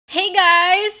Hey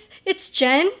guys, it's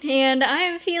Jen, and I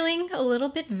am feeling a little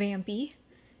bit vampy,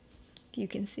 if you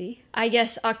can see. I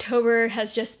guess October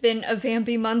has just been a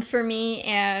vampy month for me,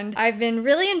 and I've been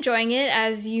really enjoying it.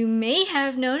 As you may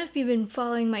have known if you've been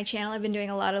following my channel, I've been doing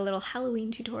a lot of little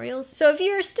Halloween tutorials. So if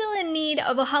you're still in need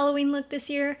of a Halloween look this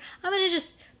year, I'm gonna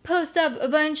just post up a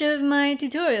bunch of my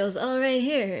tutorials all right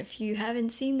here. If you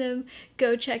haven't seen them,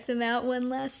 go check them out one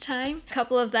last time. A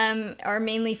couple of them are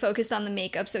mainly focused on the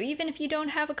makeup, so even if you don't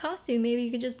have a costume, maybe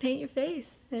you could just paint your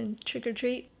face and trick or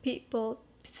treat people.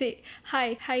 Say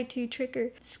hi to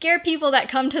tricker. Scare people that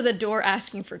come to the door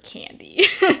asking for candy.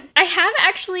 I have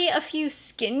actually a few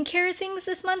skincare things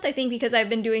this month, I think because I've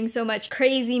been doing so much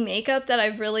crazy makeup that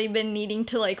I've really been needing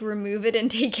to like remove it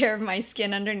and take care of my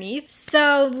skin underneath.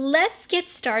 So let's get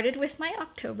started with my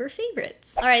October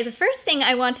favorites. Alright, the first thing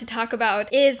I want to talk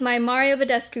about is my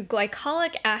Badescu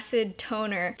Glycolic Acid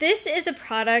Toner. This is a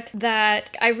product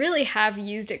that I really have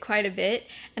used it quite a bit,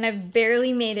 and I've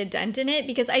barely made a dent in it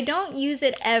because I don't use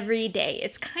it every day.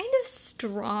 It's kind of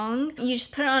strong. You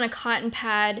just put it on a cotton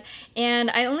pad, and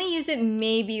I only use it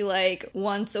maybe like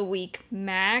once a week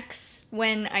max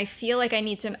when I feel like I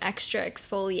need some extra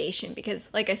exfoliation because,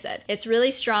 like I said, it's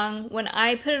really strong. When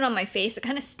I put it on my face, it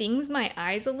kind of stings my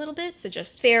eyes a little bit, so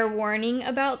just fair warning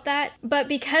about that. But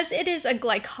because it is a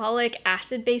glycolic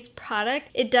acid-based product,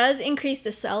 it does increase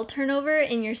the cell turnover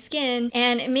in your skin,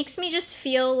 and it makes me just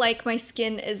feel like my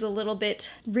skin is a little bit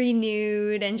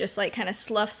renewed and just like kind of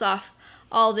sloughs off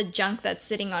all the junk that's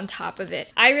sitting on top of it.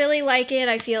 I really like it.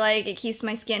 I feel like it keeps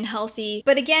my skin healthy.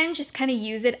 But again, just kind of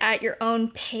use it at your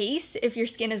own pace. If your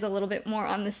skin is a little bit more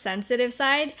on the sensitive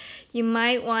side, you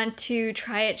might want to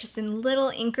try it just in little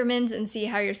increments and see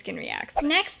how your skin reacts.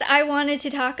 Next, I wanted to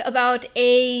talk about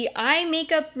a eye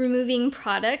makeup removing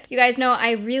product. You guys know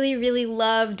I really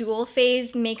love dual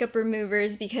phase makeup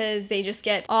removers because they just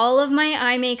get all of my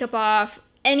eye makeup off.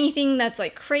 Anything that's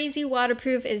like crazy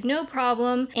waterproof is no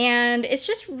problem, and it's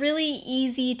just really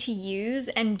easy to use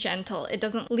and gentle. It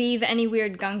doesn't leave any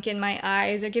weird gunk in my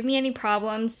eyes or give me any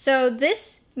problems. So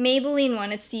this Maybelline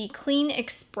one, it's the Clean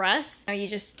Express. You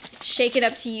just shake it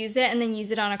up to use it and then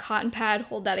use it on a cotton pad,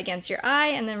 hold that against your eye,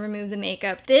 and then remove the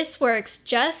makeup. This works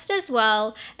just as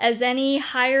well as any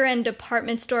higher end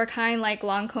department store kind like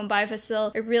Lancome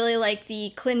Bifacil. I really like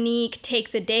the Clinique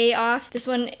Take the Day Off. This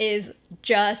one is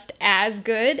just as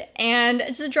good, and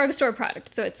it's a drugstore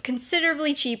product, so it's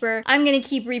considerably cheaper. I'm gonna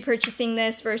keep repurchasing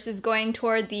this versus going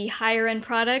toward the higher end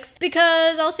products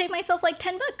because I'll save myself like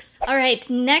 10 bucks. All right,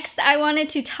 next I wanted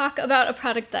to talk about a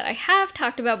product that I have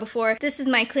talked about before. This is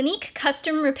my Clinique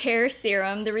Custom Repair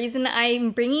Serum. The reason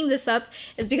I'm bringing this up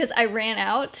is because I ran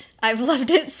out. I've loved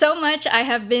it so much. I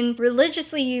have been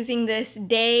religiously using this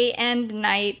day and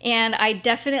night, and I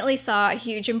definitely saw a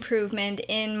huge improvement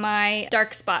in my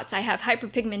dark spots. I have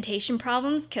hyperpigmentation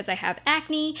problems because I have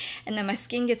acne, and then my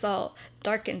skin gets all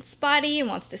dark and spotty and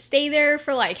wants to stay there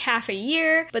for like half a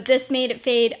year, but this made it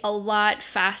fade a lot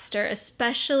faster,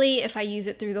 especially if I use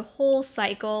it through the whole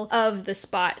cycle of the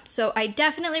spot. So I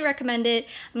definitely recommend it.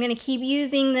 I'm gonna keep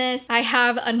using this. I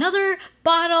have another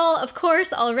bottle, of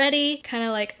course, already, kind of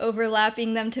like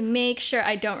overlapping them to make sure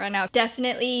I don't run out.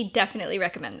 Definitely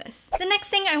recommend this. The next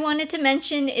thing I wanted to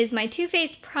mention is my Too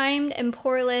Faced Primed and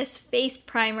Poreless Face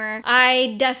Primer.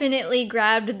 I definitely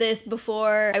grabbed this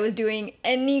before I was doing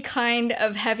any kind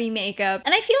of heavy makeup,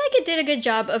 and I feel like it did a good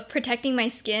job of protecting my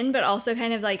skin, but also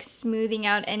kind of like smoothing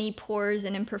out any pores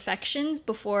and imperfections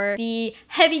before the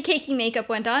heavy cakey makeup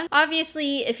went on.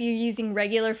 Obviously, if you're using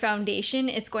regular foundation,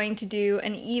 it's going to do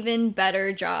an even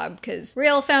better job because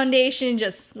real foundation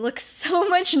just looks so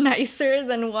much nicer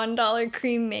than $1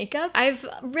 cream makeup. I've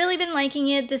really been liking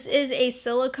it. This is a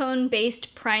silicone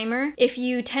based primer. If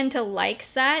you tend to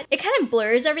like that, it kind of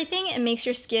blurs everything and makes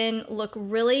your skin look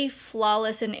really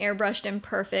flawless and airbrushed and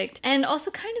perfect, and also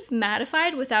kind of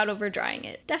mattified without over drying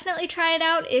it. Definitely try it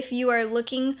out if you are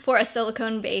looking for a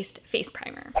silicone based face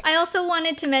primer. I also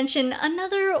wanted to mention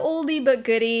another oldie but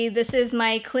goodie. This is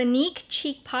my Clinique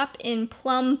Cheek Pop in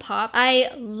Plum Pop.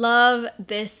 I love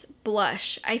this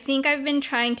blush. I think I've been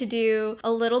trying to do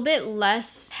a little bit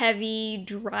less heavy,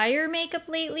 drier makeup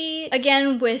lately.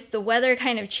 Again, with the weather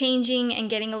kind of changing and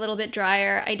getting a little bit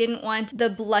drier, I didn't want the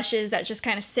blushes that just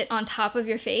kind of sit on top of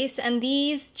your face, and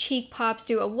these cheek pops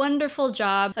do a wonderful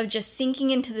job of just sinking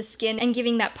into the skin and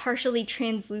giving that partially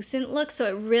translucent look, so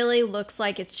it really looks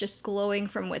like it's just glowing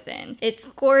from within. It's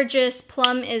gorgeous.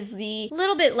 Plum is the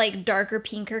little bit like darker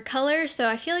pinker color, so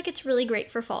I feel like it's really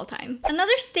great for fall time.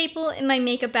 Another staple in my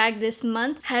makeup bag bag this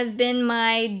month has been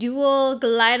my dual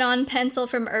Glide-On pencil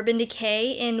from Urban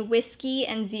Decay in Whiskey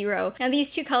and Zero. Now these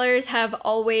two colors have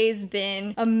always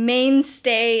been a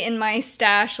mainstay in my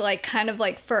stash, like kind of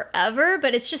like forever,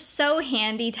 but it's just so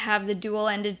handy to have the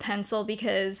dual-ended pencil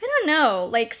because, I don't know,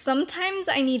 like sometimes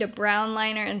I need a brown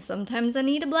liner and sometimes I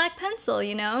need a black pencil,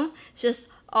 you know? It's just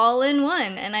all in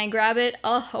one, and I grab it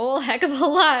a whole heck of a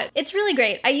lot. It's really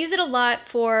great. I use it a lot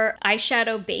for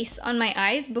eyeshadow base on my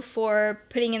eyes before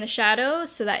putting in the shadow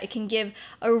so that it can give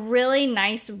a really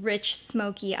nice, rich,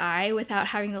 smoky eye without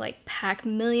having to like pack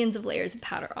millions of layers of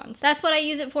powder on. So that's what I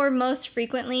use it for most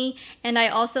frequently, and I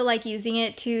also like using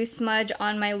it to smudge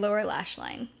on my lower lash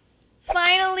line.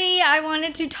 Finally, I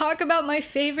wanted to talk about my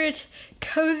favorite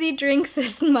cozy drink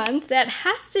this month. That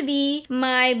has to be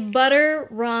my butter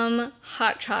rum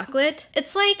hot chocolate.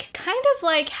 It's like kind of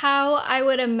like how I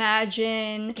would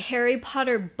imagine Harry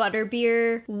Potter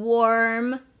butterbeer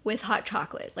warm with hot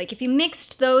chocolate. Like if you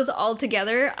mixed those all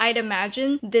together, I'd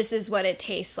imagine this is what it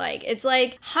tastes like. It's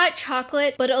like hot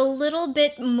chocolate, but a little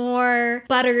bit more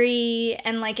buttery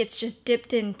and like it's just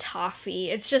dipped in toffee.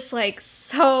 It's just like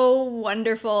so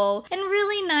wonderful and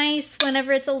really nice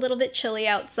whenever it's a little bit chilly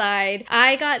outside.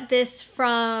 I got this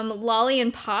from Lolly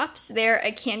and Pops. They're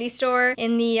a candy store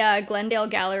in the Glendale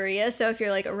Galleria. So if you're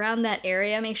like around that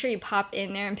area, make sure you pop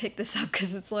in there and pick this up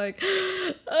because it's like,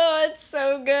 oh, it's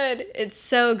so good. It's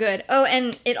so good. Oh,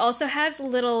 and it also has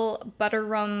little butter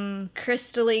rum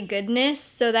crystally goodness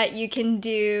so that you can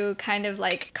do kind of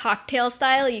like cocktail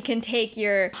style. You can take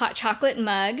your hot chocolate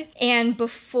mug and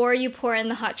before you pour in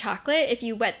the hot chocolate, if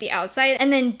you wet the outside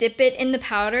and then dip it in the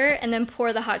powder and then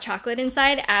pour the hot chocolate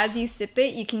inside, as you sip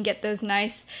it, you can get those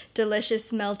nice,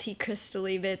 delicious, melty,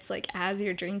 crystally bits like as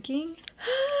you're drinking.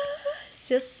 It's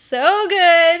just so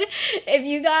good. If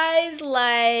you guys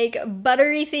like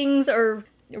buttery things or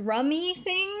rummy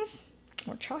things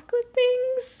or chocolate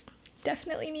things,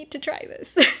 definitely need to try this.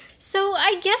 So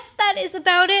I guess that is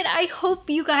about it. I hope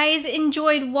you guys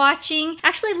enjoyed watching.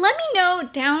 Actually, let me know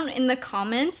down in the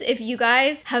comments if you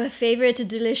guys have a favorite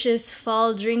delicious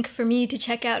fall drink for me to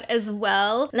check out as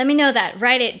well. Let me know that.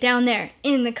 Write it down there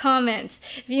in the comments.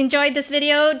 If you enjoyed this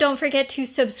video, don't forget to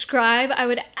subscribe. I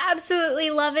would absolutely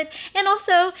love it. And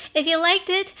also, if you liked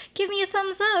it, give me a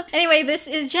thumbs up. Anyway, this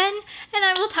is Jen, and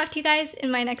I will talk to you guys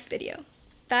in my next video.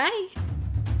 Bye!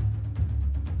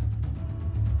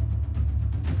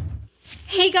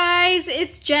 Hey guys,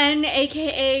 it's Jen,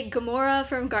 aka Gamora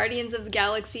from Guardians of the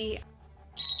Galaxy.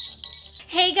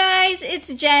 Hey guys,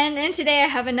 it's Jen, and today I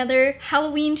have another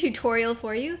Halloween tutorial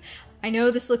for you. I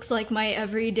know this looks like my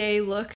everyday look